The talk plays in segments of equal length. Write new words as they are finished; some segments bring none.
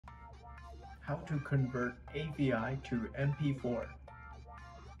how to convert AVI to MP4.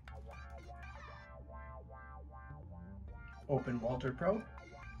 Open WALTR PRO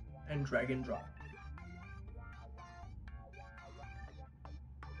and drag and drop.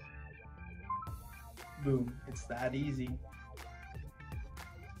 Boom, it's that easy.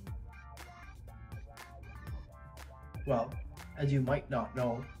 Well, as you might not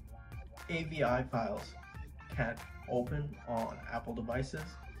know, AVI files can't open on Apple devices.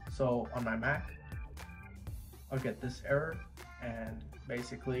 So on my Mac, I'll get this error and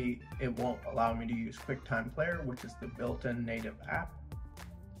basically it won't allow me to use QuickTime Player, which is the built-in native app.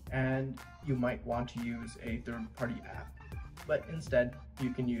 And you might want to use a third-party app, but instead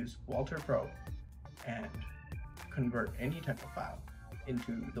you can use WALTR PRO and convert any type of file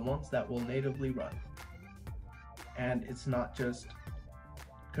into the ones that will natively run. And it's not just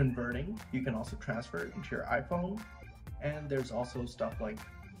converting, you can also transfer it into your iPhone, and there's also stuff like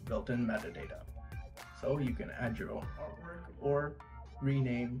built-in metadata. So you can add your own artwork or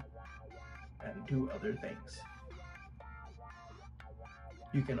rename and do other things.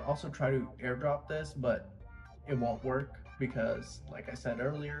 You can also try to airdrop this, but it won't work because, like I said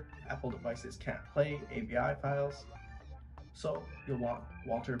earlier, Apple devices can't play AVI files. So you'll want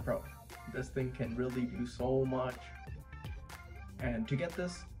WALTR PRO. This thing can really do so much. And to get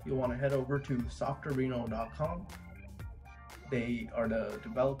this, you'll want to head over to Softorino.com. They are the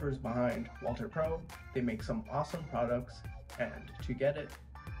developers behind WALTR PRO. They make some awesome products, and to get it,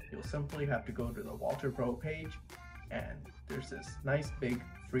 you'll simply have to go to the WALTR PRO page, and there's this nice big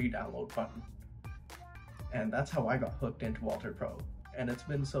free download button. And that's how I got hooked into WALTR PRO, and it's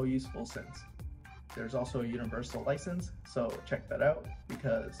been so useful since. There's also a universal license, so check that out,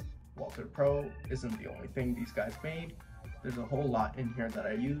 because WALTR PRO isn't the only thing these guys made. There's a whole lot in here that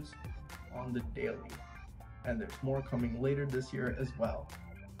I use on the daily, and there's more coming later this year as well.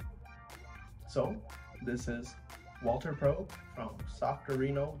 So this is WALTR PRO from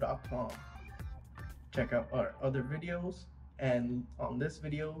Softorino.com. Check out our other videos, and on this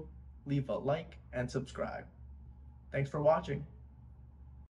video, leave a like and subscribe. Thanks for watching.